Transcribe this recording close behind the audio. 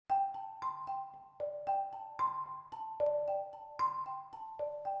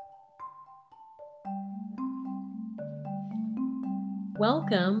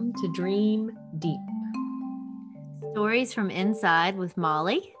Welcome to Dream Deep. Stories from Inside with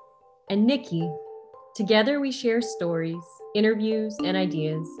Molly and Nikki. Together we share stories, interviews, and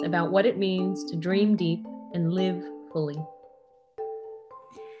ideas about what it means to dream deep and live fully.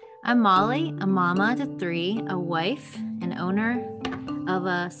 I'm Molly, a mama to 3, a wife, and owner of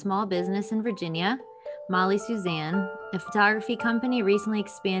a small business in Virginia, Molly Suzanne, a photography company recently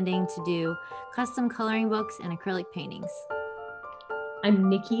expanding to do custom coloring books and acrylic paintings. I'm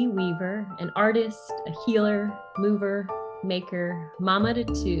Nikki Weaver, an artist, a healer, mover, maker, mama to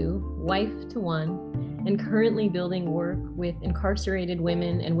 2, wife to 1, and currently building work with incarcerated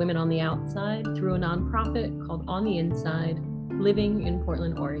women and women on the outside through a nonprofit called On the Inside, living in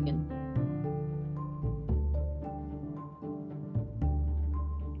Portland, Oregon.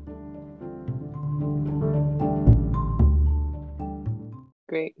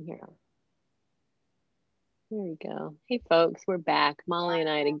 Great. Here we go. Hey folks, we're back. Molly and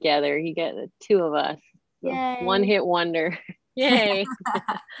I together. You get the 2 of us. One hit wonder. Yay.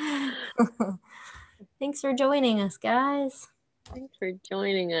 Thanks for joining us, guys. Thanks for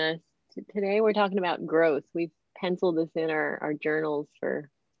joining us. Today we're talking about growth. We've penciled this in our journals for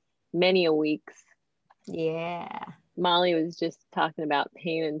many a weeks. Yeah. Molly was just talking about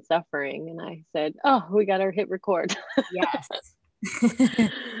pain and suffering, and I said, "Oh, we got to hit record." Yes.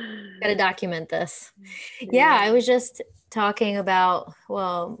 Gotta document this. Yeah, I was just talking about,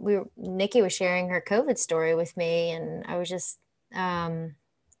 Nikki was sharing her COVID story with me, and I was just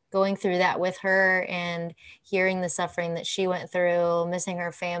going through that with her and hearing the suffering that she went through, missing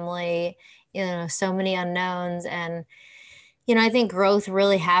her family, so many unknowns. And, I think growth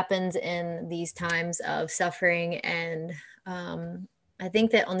really happens in these times of suffering. And I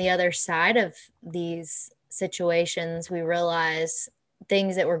think that on the other side of these situations, we realize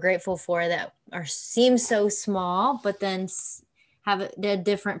things that we're grateful for that seem so small, but then have a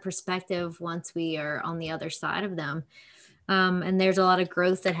different perspective once we are on the other side of them. And there's a lot of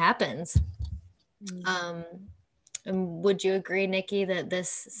growth that happens. And would you agree, Nikki, that this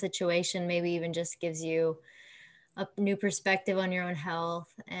situation maybe even just gives you a new perspective on your own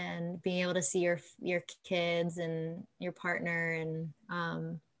health and being able to see your kids and your partner?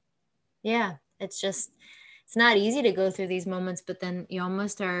 And it's not easy to go through these moments, but then you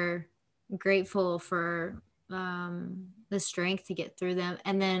almost are grateful for the strength to get through them.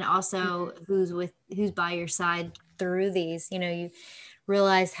 And then also who's by your side through these. You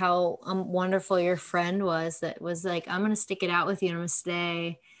realize how wonderful your friend was, that was like, I'm going to stick it out with you and I'm going to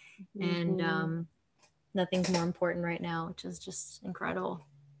stay. And nothing's more important right now, which is just incredible.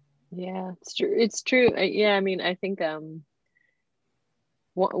 Yeah, it's true. It's true. Yeah, I mean, I think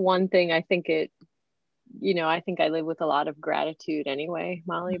one thing, I think I think I live with a lot of gratitude anyway,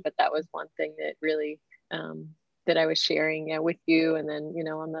 Molly, but that was one thing that really that I was sharing with you, and then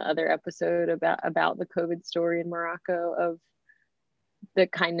on the other episode about the COVID story in Morocco, of the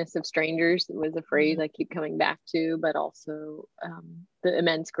kindness of strangers. It was a phrase I keep coming back to, but also the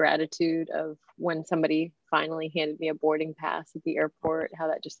immense gratitude of when somebody finally handed me a boarding pass at the airport, how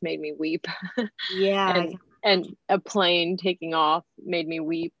that just made me weep. Yeah. and a plane taking off made me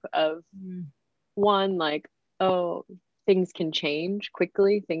weep of one, like, oh, things can change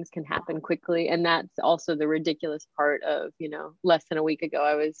quickly, things can happen quickly. And that's also the ridiculous part of, less than a week ago,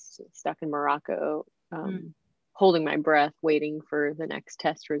 I was stuck in Morocco, holding my breath, waiting for the next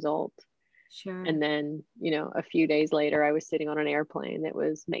test result. Sure. And then, a few days later, I was sitting on an airplane that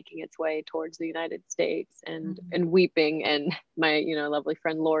was making its way towards the United States, and weeping, and my, lovely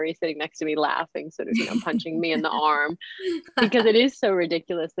friend Lori sitting next to me laughing, sort of, punching me in the arm, because it is so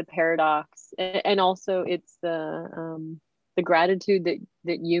ridiculous, the paradox. And also it's the gratitude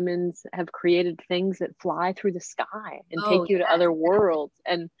that humans have created things that fly through the sky and take you to other worlds.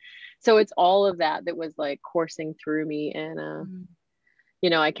 And so it's all of that was like coursing through me. And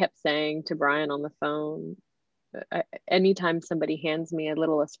I kept saying to Brian on the phone, anytime somebody hands me a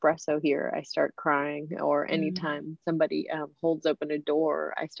little espresso here, I start crying. Or anytime somebody holds open a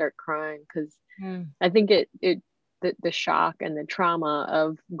door, I start crying, because I think the shock and the trauma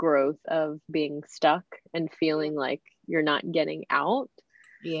of growth, of being stuck and feeling like you're not getting out.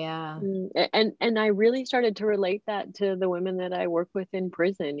 Yeah. And I really started to relate that to the women that I work with in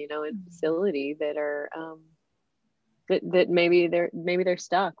prison, in facility, that are that maybe they're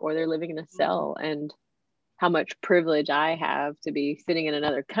stuck, or they're living in a cell, and how much privilege I have to be sitting in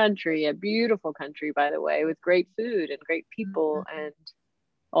another country, a beautiful country, by the way, with great food and great people, and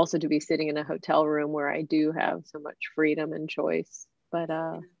also to be sitting in a hotel room where I do have so much freedom and choice, but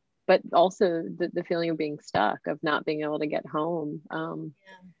also the feeling of being stuck, of not being able to get home.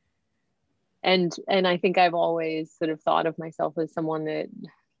 And I think I've always sort of thought of myself as someone that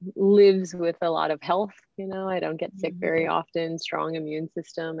lives with a lot of health. I don't get sick very often, strong immune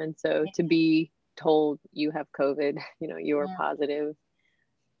system. And so to be told you have COVID, you're positive,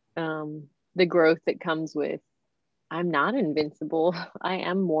 the growth that comes with, I'm not invincible, I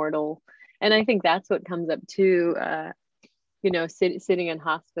am mortal. And I think that's what comes up too, sitting in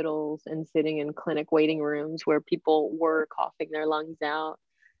hospitals and sitting in clinic waiting rooms where people were coughing their lungs out.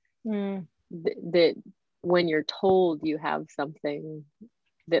 That when you're told you have something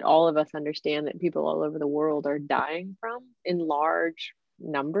that all of us understand that people all over the world are dying from in large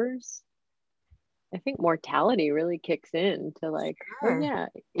numbers, I think mortality really kicks in to like, oh yeah,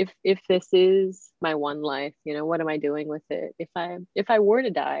 if this is my one life, what am I doing with it? If I were to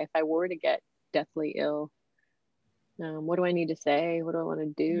die, if I were to get deathly ill, what do I need to say? What do I want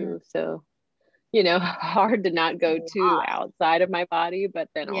to do? So, hard to not go too outside of my body, but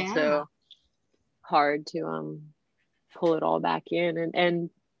then also hard to pull it all back in.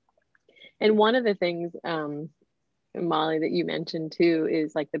 And one of the things, Molly, that you mentioned too,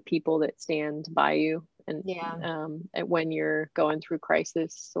 is like the people that stand by you and when you're going through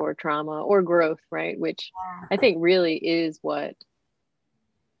crisis or trauma or growth, right? Which I think really is what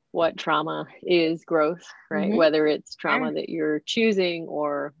trauma is, growth, right? Whether it's trauma that you're choosing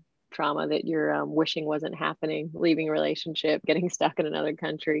or trauma that you're wishing wasn't happening, leaving a relationship, getting stuck in another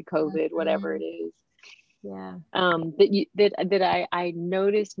country, COVID, whatever it is. That I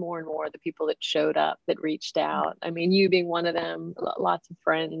noticed more and more the people that showed up, that reached out. I mean, you being one of them, lots of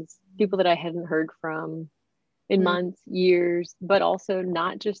friends, people that I hadn't heard from in months, years, but also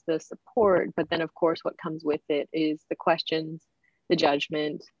not just the support, but then of course what comes with it is the questions, the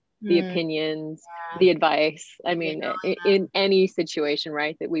judgment, the opinions, the advice. I mean, in any situation,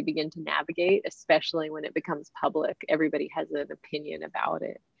 right, that we begin to navigate, especially when it becomes public, everybody has an opinion about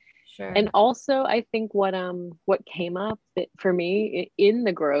it. Sure. And also, I think what came up that for me in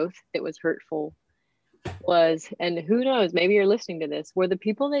the growth that was hurtful was, and who knows, maybe you're listening to this, were the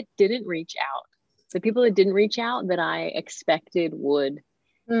people that didn't reach out, that I expected would,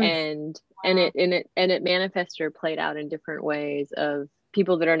 and it manifested or played out in different ways of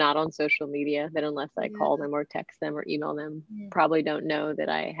people that are not on social media, that unless I call them or text them or email them, probably don't know that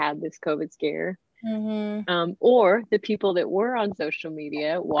I had this COVID scare. Or the people that were on social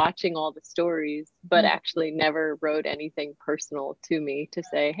media watching all the stories, but actually never wrote anything personal to me to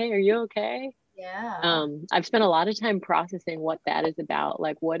say, hey, are you okay? I've spent a lot of time processing what that is about.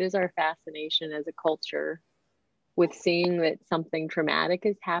 Like, what is our fascination as a culture with seeing that something traumatic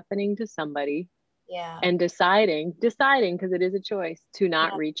is happening to somebody and deciding, because it is a choice, to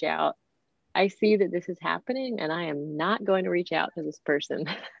not reach out. I see that this is happening and I am not going to reach out to this person.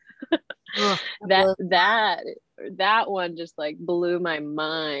 That one just like blew my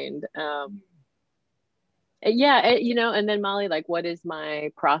mind. And then Molly, like, what is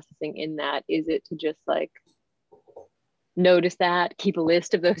my processing in that? Is it to just like notice that, keep a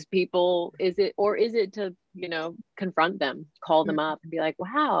list of those people? Is it to, confront them, call them up and be like,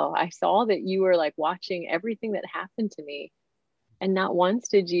 wow, I saw that you were like watching everything that happened to me, and not once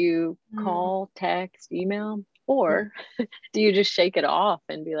did you call, text, email? Or do you just shake it off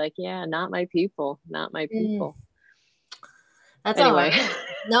and be like, yeah, not my people. That's anyway.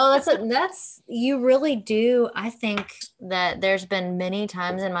 No, that's you really do. I think that there's been many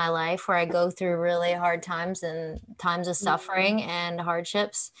times in my life where I go through really hard times and times of suffering and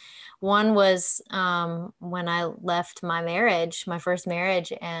hardships. One was when I left my first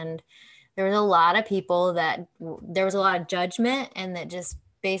marriage, and there was a lot of people there was a lot of judgment and that just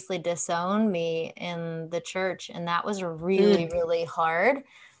basically disowned me in the church. And that was really, really hard.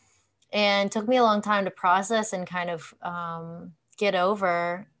 And took me a long time to process and kind of get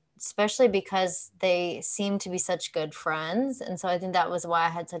over, especially because they seemed to be such good friends. And so I think that was why I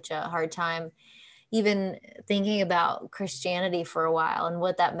had such a hard time even thinking about Christianity for a while and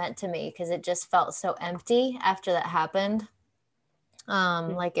what that meant to me, because it just felt so empty after that happened.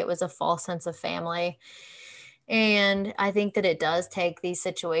 Like it was a false sense of family. And I think that it does take these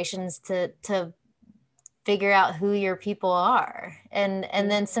situations to figure out who your people are. And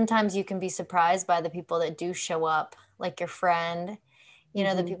then sometimes you can be surprised by the people that do show up, like your friend,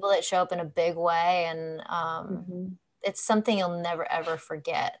 the people that show up in a big way. And it's something you'll never, ever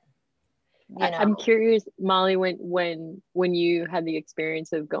forget. I'm curious, Molly, when you had the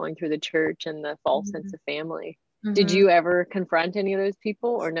experience of going through the church and the false sense of family, did you ever confront any of those people,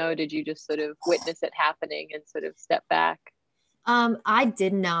 or no? Did you just sort of witness it happening and sort of step back? I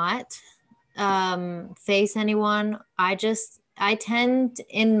did not face anyone. I tend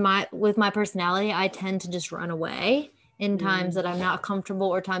with my personality, I tend to just run away in times that I'm not comfortable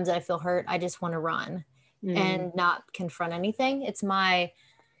or times that I feel hurt. I just want to run and not confront anything. It's my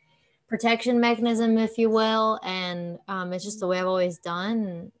protection mechanism, if you will. And it's just the way I've always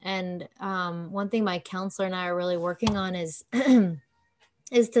done. And one thing my counselor and I are really working on is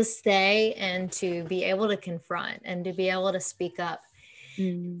is to stay and to be able to confront and to be able to speak up,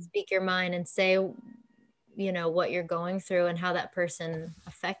 speak your mind and say, you know, what you're going through and how that person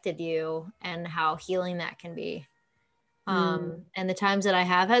affected you and how healing that can be. And the times that I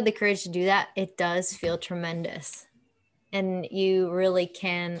have had the courage to do that, it does feel tremendous. And you really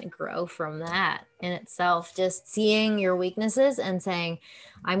can grow from that in itself. Just seeing your weaknesses and saying,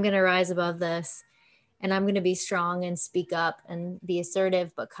 I'm going to rise above this and I'm going to be strong and speak up and be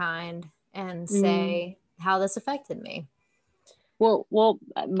assertive but kind and say how this affected me. Well,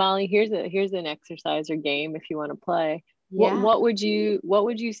 Molly, here's an exercise or game if you want to play. Yeah. What would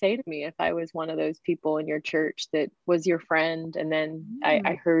you say to me if I was one of those people in your church that was your friend, and then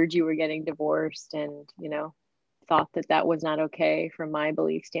I heard you were getting divorced, and you know, thought that was not okay from my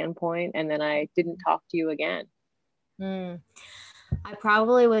belief standpoint, and then I didn't talk to you again? I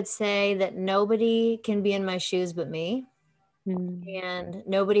probably would say that nobody can be in my shoes but me, and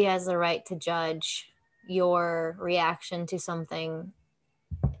nobody has the right to judge your reaction to something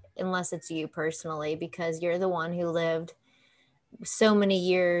unless it's you personally, because you're the one who lived so many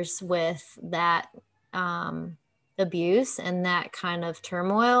years with that abuse and that kind of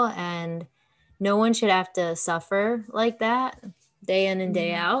turmoil, and no one should have to suffer like that day in and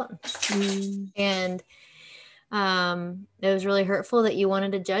day out. And it was really hurtful that you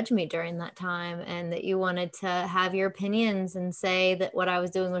wanted to judge me during that time and that you wanted to have your opinions and say that what I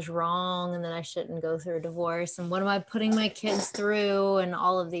was doing was wrong and that I shouldn't go through a divorce and what am I putting my kids through and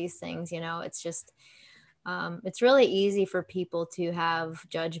all of these things. You know, it's just it's really easy for people to have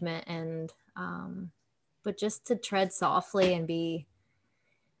judgment and but just to tread softly and be,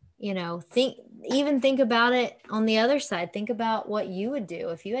 you know, think about it on the other side. Think about what you would do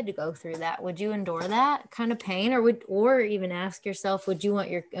if you had to go through that. Would you endure that kind of pain, or even ask yourself, would you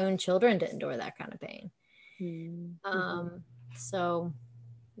want your own children to endure that kind of pain? So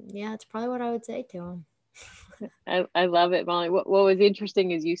yeah, it's probably what I would say to them. I love it, Molly. What was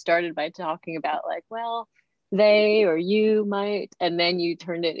interesting is you started by talking about like, well, they or you might, and then you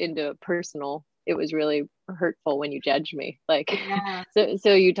turned it into personal. It was really hurtful when you judged me. Like,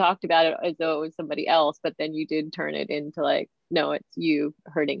 so you talked about it as though it was somebody else, but then you did turn it into like, no, it's you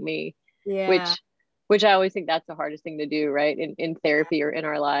hurting me. Yeah. Which I always think that's the hardest thing to do, right? In therapy or in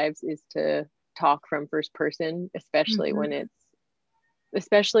our lives, is to talk from first person, especially when it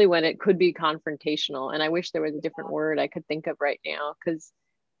could be confrontational. And I wish there was a different word I could think of right now, because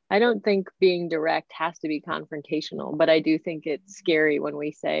I don't think being direct has to be confrontational, but I do think it's scary when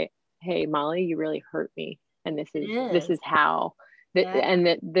we say, hey, Molly, you really hurt me, and this is how and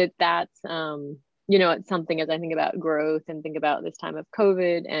that's you know, it's something, as I think about growth and think about this time of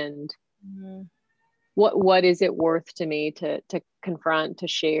COVID and what is it worth to me to confront, to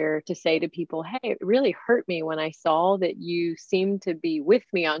share, to say to people, hey, it really hurt me when I saw that you seemed to be with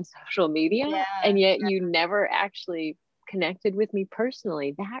me on social media and yet you never actually connected with me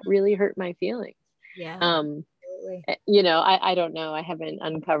personally. That really hurt my feelings. You know, I don't know, I haven't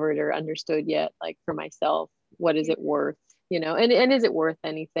uncovered or understood yet, like for myself, what is it worth, you know, and is it worth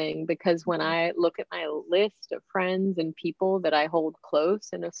anything? Because when I look at my list of friends and people that I hold close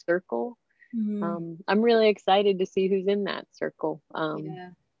in a circle, I'm really excited to see who's in that circle.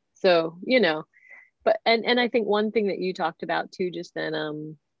 So, you know, but, and I think one thing that you talked about too, just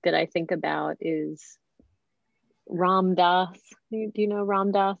then, that I think about is Ram Dass. Do you know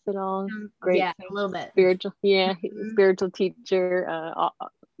Ram Dass at all? Great, a little bit. Spiritual teacher.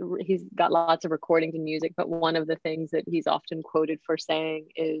 He's got lots of recordings and music, but one of the things that he's often quoted for saying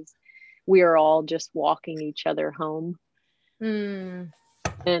is, "We are all just walking each other home."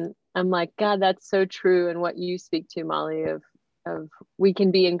 And I'm like, God, that's so true. And what you speak to, Molly, of we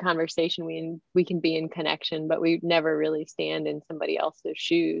can be in conversation, we can be in connection, but we never really stand in somebody else's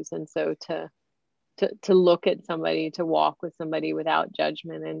shoes. And so to look at somebody, to walk with somebody without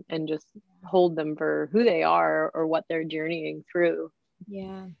judgment and just hold them for who they are or what they're journeying through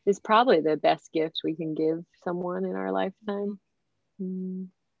is probably the best gift we can give someone in our lifetime.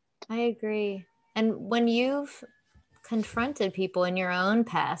 I agree. And when you've confronted people in your own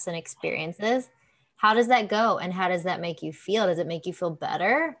past and experiences, how does that go? And how does that make you feel? Does it make you feel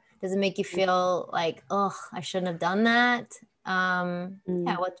better? Does it make you feel like, oh, I shouldn't have done that?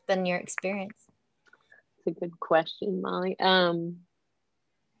 What's been your experience? It's a good question, Molly.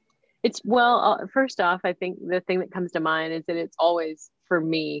 First off, I think the thing that comes to mind is that it's always for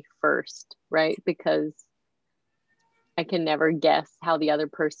me first, right? Because I can never guess how the other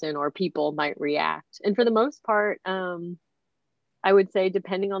person or people might react. And for the most part, I would say,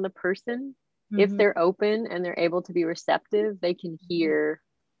 depending on the person, if they're open and they're able to be receptive, they can hear,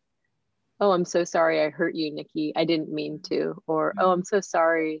 oh, I'm so sorry I hurt you, Nikki. I didn't mean to. Or, oh, I'm so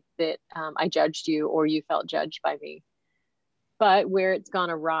sorry that I judged you or you felt judged by me. But where it's gone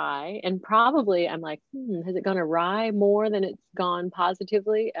awry, and probably I'm like, has it gone awry more than it's gone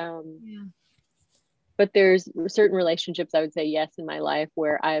positively? But there's certain relationships, I would say, yes, in my life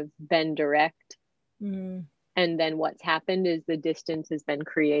where I've been direct. And then what's happened is the distance has been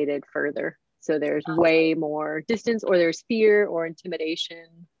created further. So there's way more distance, or there's fear or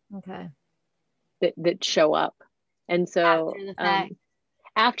intimidation that show up. And so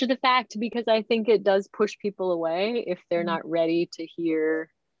after the fact, because I think it does push people away if they're not ready to hear,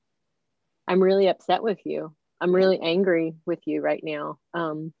 I'm really upset with you. I'm really angry with you right now.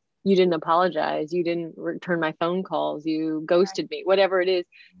 You didn't apologize. You didn't return my phone calls. You ghosted me, whatever it is.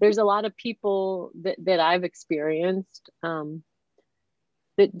 There's a lot of people that I've experienced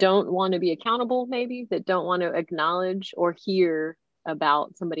that don't want to be accountable, maybe, that don't want to acknowledge or hear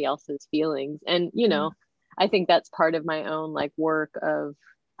about somebody else's feelings. And, you know, I think that's part of my own like work of,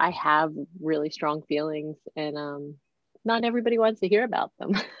 I have really strong feelings, and not everybody wants to hear about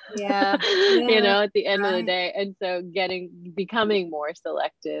them. You know, at the end of the day. And so becoming more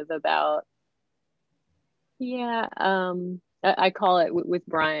selective about, I call it with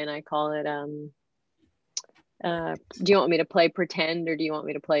Brian, I call it, do you want me to play pretend or do you want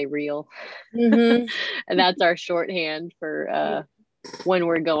me to play real? And that's our shorthand for when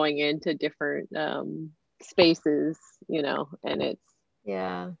we're going into different spaces, you know, and it's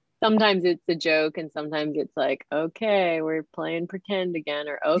sometimes it's a joke and sometimes it's like, okay, we're playing pretend again,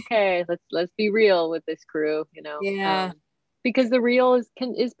 or okay, let's be real with this crew, you know. Because the real is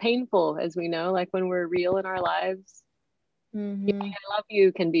painful, as we know, like when we're real in our lives. I love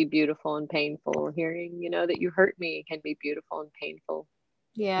you can be beautiful and painful. Hearing, you know, that you hurt me can be beautiful and painful.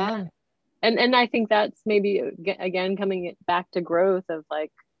 And I think that's maybe again coming back to growth of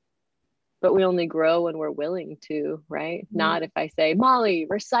like, but we only grow when we're willing to, right? Not if I say, Molly,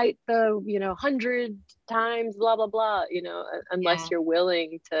 recite the, you know, 100 times, blah, blah, blah, you know, unless you're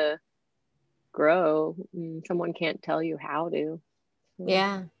willing to grow, someone can't tell you how to.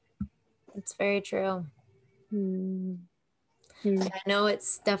 It's very true. I know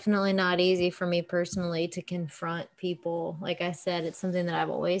it's definitely not easy for me personally to confront people. Like I said, it's something that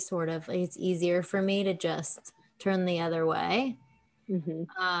I've always sort of, it's easier for me to just turn the other way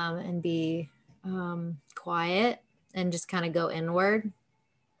and be quiet and just kind of go inward.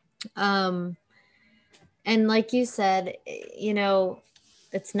 And like you said, you know,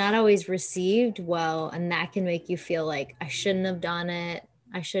 it's not always received well, and that can make you feel like I shouldn't have done it.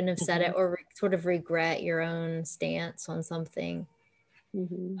 I shouldn't have said it, or sort of regret your own stance on something.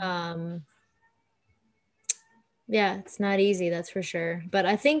 Yeah, it's not easy, that's for sure. But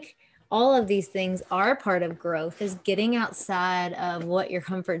I think all of these things are part of growth, is getting outside of what your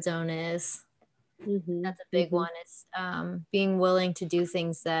comfort zone is. That's a big one. It's being willing to do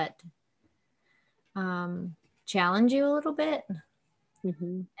things that challenge you a little bit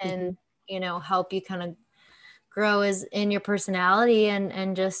and, you know, help you kind of grow as in your personality.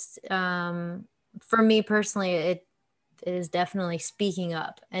 And just for me personally, it is definitely speaking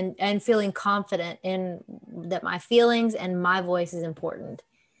up and feeling confident in that my feelings and my voice is important.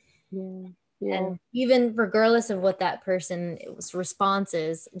 And even regardless of what that person's response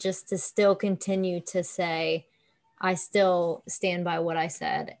is, just to still continue to say, I still stand by what I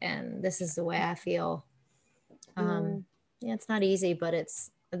said, and this is the way I feel. It's not easy, but I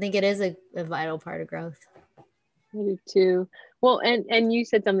think it is a vital part of growth. I do too. Well, and you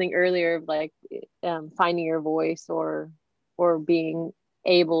said something earlier of like finding your voice or being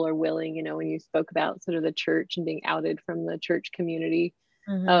able or willing, you know, when you spoke about sort of the church and being outed from the church community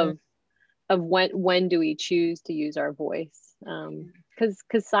of when do we choose to use our voice?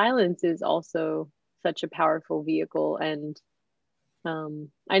 Because silence is also such a powerful vehicle. And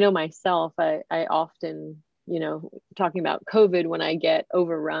I know myself, I often, you know, talking about COVID, when I get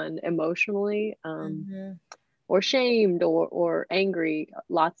overrun emotionally or shamed or angry,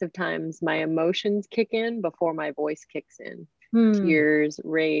 lots of times my emotions kick in before my voice kicks in. Tears,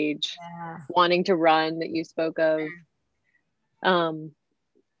 rage, wanting to run that you spoke of. And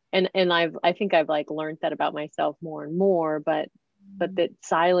I think I've like learned that about myself more and more, but that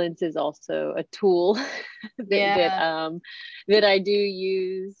silence is also a tool that I do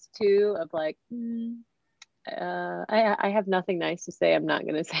use too, of like, I have nothing nice to say. I'm not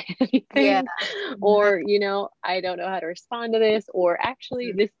going to say anything, or, you know, I don't know how to respond to this, or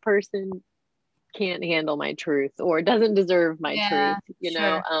actually this person can't handle my truth or doesn't deserve my Yeah, truth,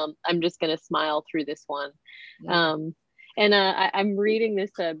 sure. I'm just going to smile through this one. Yeah. um and I'm reading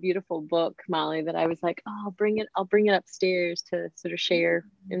this beautiful book, Molly, that I was like, oh, I'll bring it upstairs to sort of share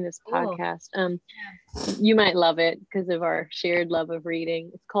in this Cool. podcast. Yeah. You might love it because of our shared love of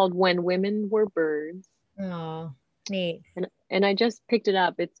reading. It's called When Women Were Birds. Oh, neat. And I just picked it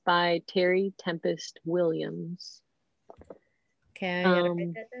up. It's by Terry Tempest Williams. Okay, I gotta write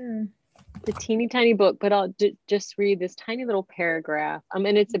Um, that down. the teeny tiny book, but I'll just read this tiny little paragraph. And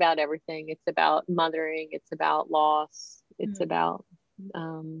it's about everything. It's about mothering. It's about loss. It's Mm, about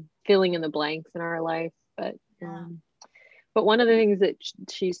filling in the blanks in our life. yeah. But one of the things that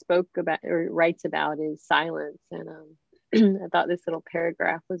she spoke about or writes about is silence. And I thought this little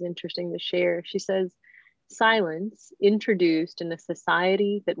paragraph was interesting to share. She says, silence, introduced in a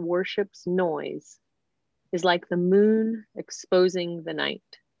society that worships noise, is like the moon exposing the night.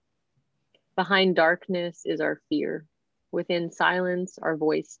 Behind darkness is our fear. Within silence, our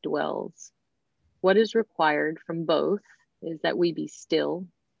voice dwells. What is required from both is that we be still,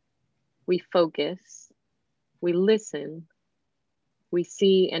 we focus, we listen, we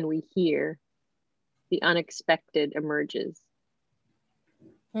see and we hear. The unexpected emerges.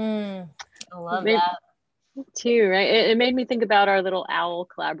 I love Maybe, that. too, right? It made me think about our little owl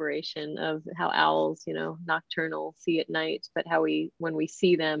collaboration of how owls, nocturnal, see at night, but how when we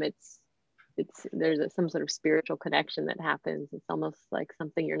see them, there's some sort of spiritual connection that happens. It's almost like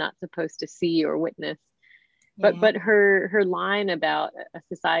something you're not supposed to see or witness. Yeah. But her line about a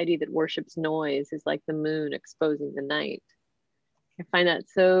society that worships noise is like the moon exposing the night. I find that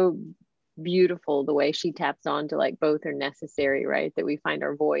so beautiful, the way she taps on to like both are necessary, right? That we find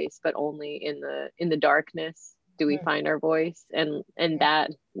our voice, but only in the darkness do we Mm, find our voice. And yeah.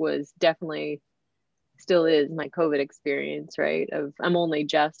 that was definitely, still is, my COVID experience, right? Of I'm only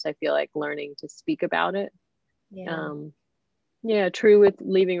just, I feel like, learning to speak about it. Yeah. um yeah, true with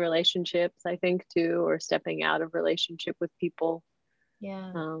leaving relationships, I think, too, or stepping out of relationship with people.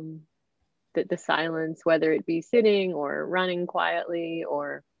 Yeah. um that the silence, whether it be sitting or running quietly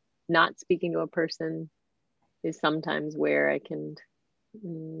or not speaking to a person, is sometimes where I can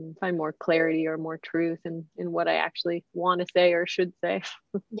find more clarity or more truth in what I actually want to say or should say.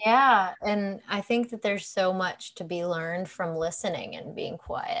 Yeah. And I think that there's so much to be learned from listening and being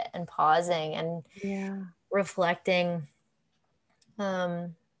quiet and pausing and Yeah. reflecting.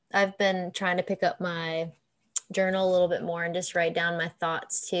 Um, I've been trying to pick up my journal a little bit more and just write down my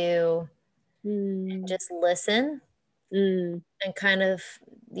thoughts too, and Mm, just listen mm, and kind of,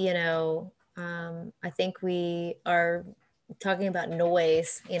 I think we are talking about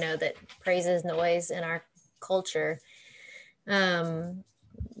noise, that praises noise in our culture. Um,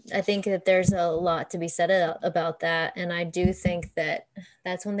 I think that there's a lot to be said about that. And I do think that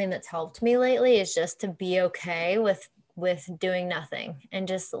that's one thing that's helped me lately is just to be okay with doing nothing and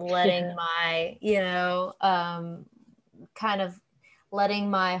just letting yeah. my, kind of letting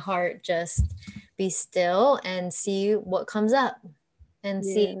my heart just be still and see what comes up and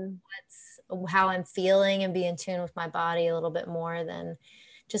see Yeah. how I'm feeling and be in tune with my body a little bit more than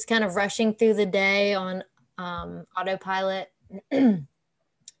just kind of rushing through the day on autopilot.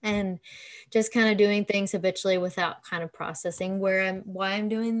 And just kind of doing things habitually without kind of processing why I'm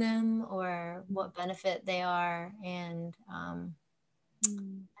doing them or what benefit they are. And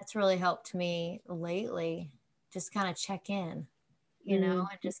Mm, that's really helped me lately. Just kind of check in, mm, and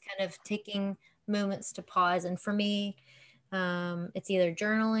just kind of taking moments to pause. And for me, it's either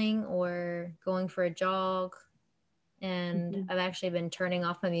journaling or going for a jog. And mhm, I've actually been turning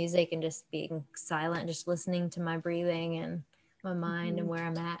off my music and just being silent, just listening to my breathing and my mind and mhm, where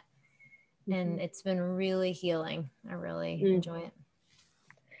I'm at. And mhm. it's been really healing. I really Mm. enjoy it.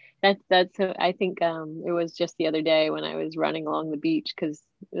 That's so I think it was just the other day when I was running along the beach, because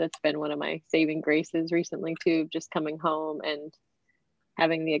that's been one of my saving graces recently too, just coming home and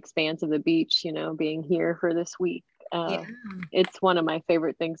having the expanse of the beach, being here for this week. Yeah. It's one of my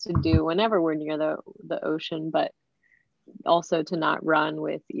favorite things to do whenever we're near the ocean, but also to not run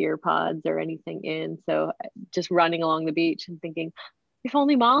with ear pods or anything in. So just running along the beach and thinking, if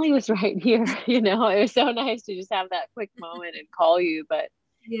only Molly was right here, it was so nice to just have that quick moment and call you. But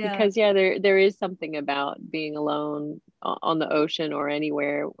Yeah. because yeah, there is something about being alone on the ocean or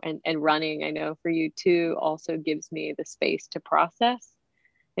anywhere, and running, I know for you too, also gives me the space to process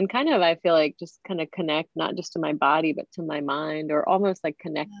and kind of, I feel like, just kind of connect not just to my body but to my mind, or almost like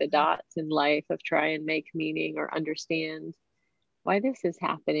connect the dots in life of try and make meaning or understand why this is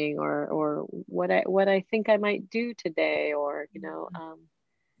happening, or what I think I might do today, or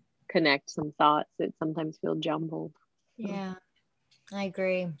connect some thoughts that sometimes feel jumbled. So Yeah. I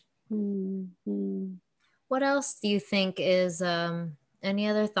agree. Mm-hmm. What else do you think is any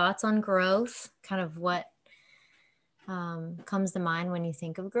other thoughts on growth? Kind of what comes to mind when you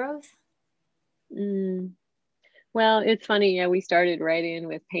think of growth? Mm. Well, it's funny. Yeah, we started right in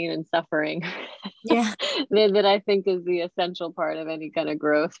with pain and suffering. Yeah. that I think is the essential part of any kind of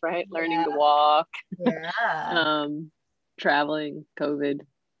growth, right? Yeah. Learning to walk, Yeah. traveling, COVID,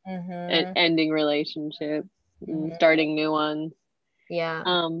 Mm-hmm. ending relationships, Mm-hmm. starting new ones. Yeah.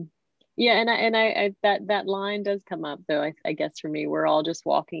 Yeah, and I that line does come up though. I guess for me, we're all just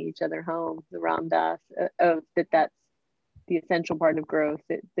walking each other home. The Ram Dass of that's the essential part of growth.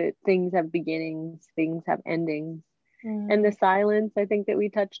 That things have beginnings, things have endings, and the Mm-hmm. silence. I think that we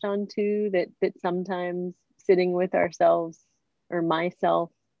touched on too. That sometimes sitting with ourselves or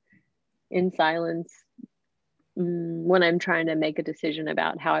myself in silence when I'm trying to make a decision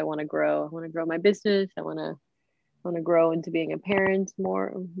about how I want to grow. I want to grow my business. I want to grow into being a parent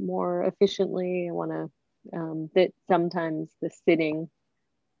more efficiently. I want to that sometimes the sitting.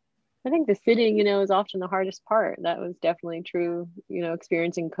 I think the sitting, is often the hardest part. That was definitely true.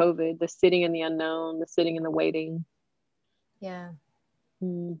 Experiencing COVID, the sitting in the unknown, the sitting in the waiting. Yeah.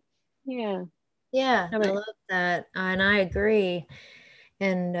 Yeah. Yeah. How I about- love that. And I agree.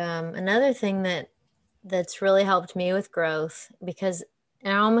 And another thing that's really helped me with growth, because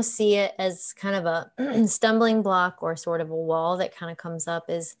I almost see it as kind of a stumbling block or sort of a wall that kind of comes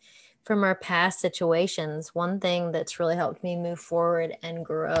up, is from our past situations. One thing that's really helped me move forward and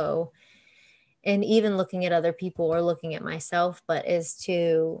grow, and even looking at other people or looking at myself, but is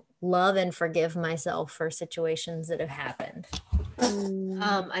to love and forgive myself for situations that have happened.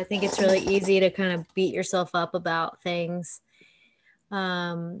 I think it's really easy to kind of beat yourself up about things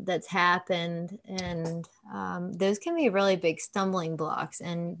that's happened, and those can be really big stumbling blocks,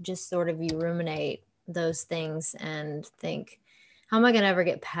 and just sort of you ruminate those things and think, how am I going to ever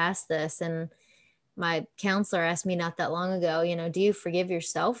get past this? And my counselor asked me not that long ago, do you forgive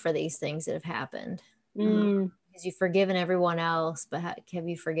yourself for these things that have happened? Because you've forgiven everyone else, but have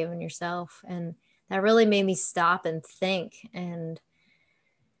you forgiven yourself? And that really made me stop and think. And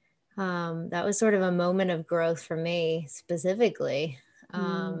that was sort of a moment of growth for me specifically.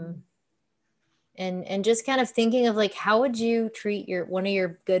 And just kind of thinking of like, how would you treat one of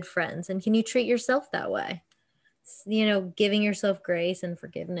your good friends, and can you treat yourself that way? Giving yourself grace and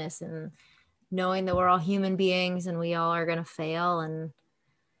forgiveness, and knowing that we're all human beings and we all are going to fail, and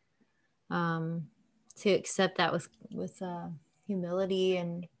to accept that with humility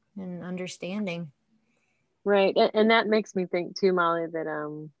and understanding. Right. And that makes me think too, Molly, that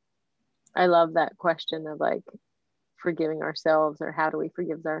I love that question of like forgiving ourselves, or how do we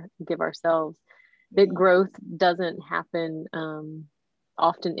give ourselves. That growth doesn't happen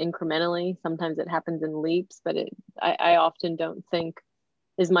often incrementally. Sometimes it happens in leaps, but I often don't think,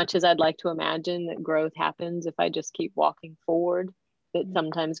 as much as I'd like to imagine, that growth happens if I just keep walking forward. That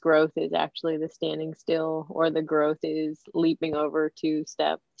sometimes growth is actually the standing still, or the growth is leaping over 2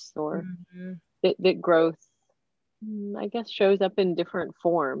 steps, or that growth, I guess, shows up in different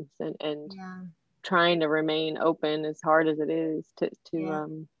forms, and trying to remain open, as hard as it is,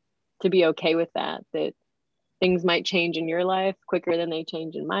 to be okay with that things might change in your life quicker than they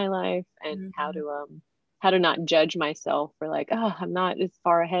change in my life, and how to not judge myself for like, oh, I'm not as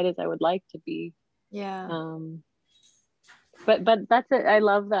far ahead as I would like to be. But that's it. I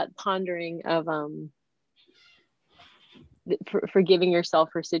love that pondering of forgiving yourself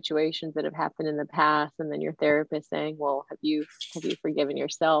for situations that have happened in the past, and then your therapist saying, well, have you forgiven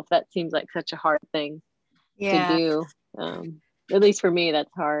yourself? That seems like such a hard thing to do. At least for me,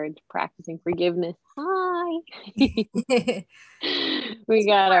 that's hard, practicing forgiveness. Hi. We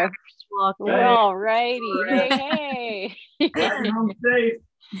got our we're all righty. Hey.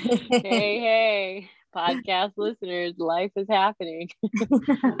 Hey, podcast listeners, life is happening.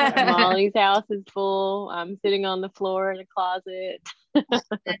 Molly's house is full. I'm sitting on the floor in a closet.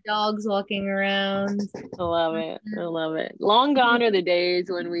 The dog's walking around. I love it. Long gone are the days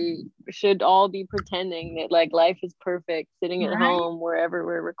when we should all be pretending that like life is perfect, sitting at home wherever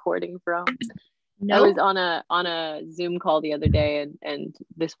we're recording from. I was on a Zoom call the other day, and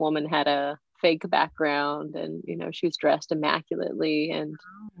this woman had a fake background, and she was dressed immaculately, and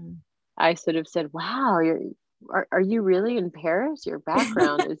I sort of said, wow, are you really in Paris? Your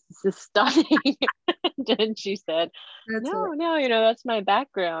background is stunning. And she said, no, that's my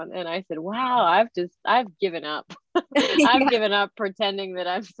background. And I said, wow, I've given up. I've given up pretending that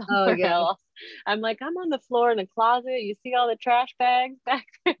I'm somewhere else. I'm like, I'm on the floor in a closet. You see all the trash bags back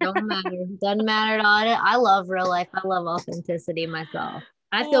there? Doesn't matter at all. I love real life. I love authenticity myself.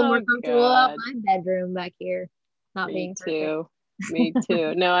 I feel more comfortable about my bedroom back here. Not being perfect. Too. Me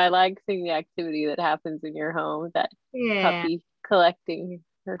too. No, I like seeing the activity that happens in your home, that Yeah. puppy collecting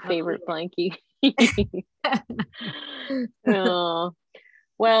her favorite blankie. Oh,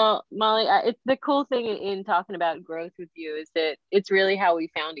 well, Molly, it's the cool thing in talking about growth with you is that it's really how we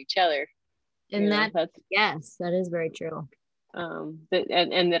found each other. And that's yes, that is very true. That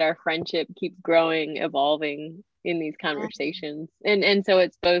and that our friendship keeps growing, evolving in these conversations. And so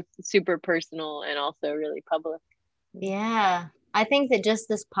it's both super personal and also really public. Yeah. I think that just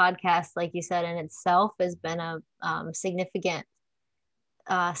this podcast, like you said, in itself has been a significant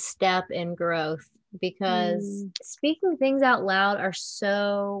step in growth, because speaking things out loud are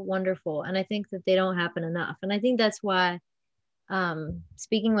so wonderful. And I think that they don't happen enough. And I think that's why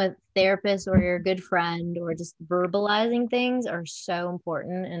speaking with therapists or your good friend or just verbalizing things are so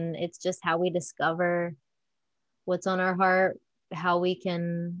important. And it's just how we discover what's on our heart, how we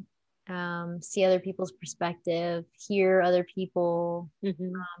can see other people's perspective, hear other people,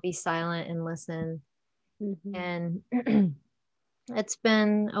 be silent and listen. And it's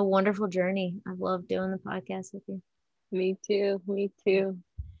been a wonderful journey. I've loved doing the podcast with you. Me too. Me too.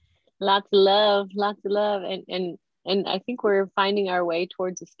 Lots of love. Lots of love. And I think we're finding our way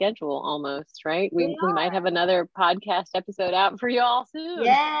towards a schedule almost, right? We might have another podcast episode out for y'all soon.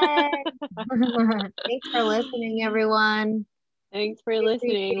 Yay! Thanks for listening, everyone. Thanks for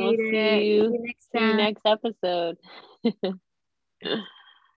listening. We'll see you next time. next episode.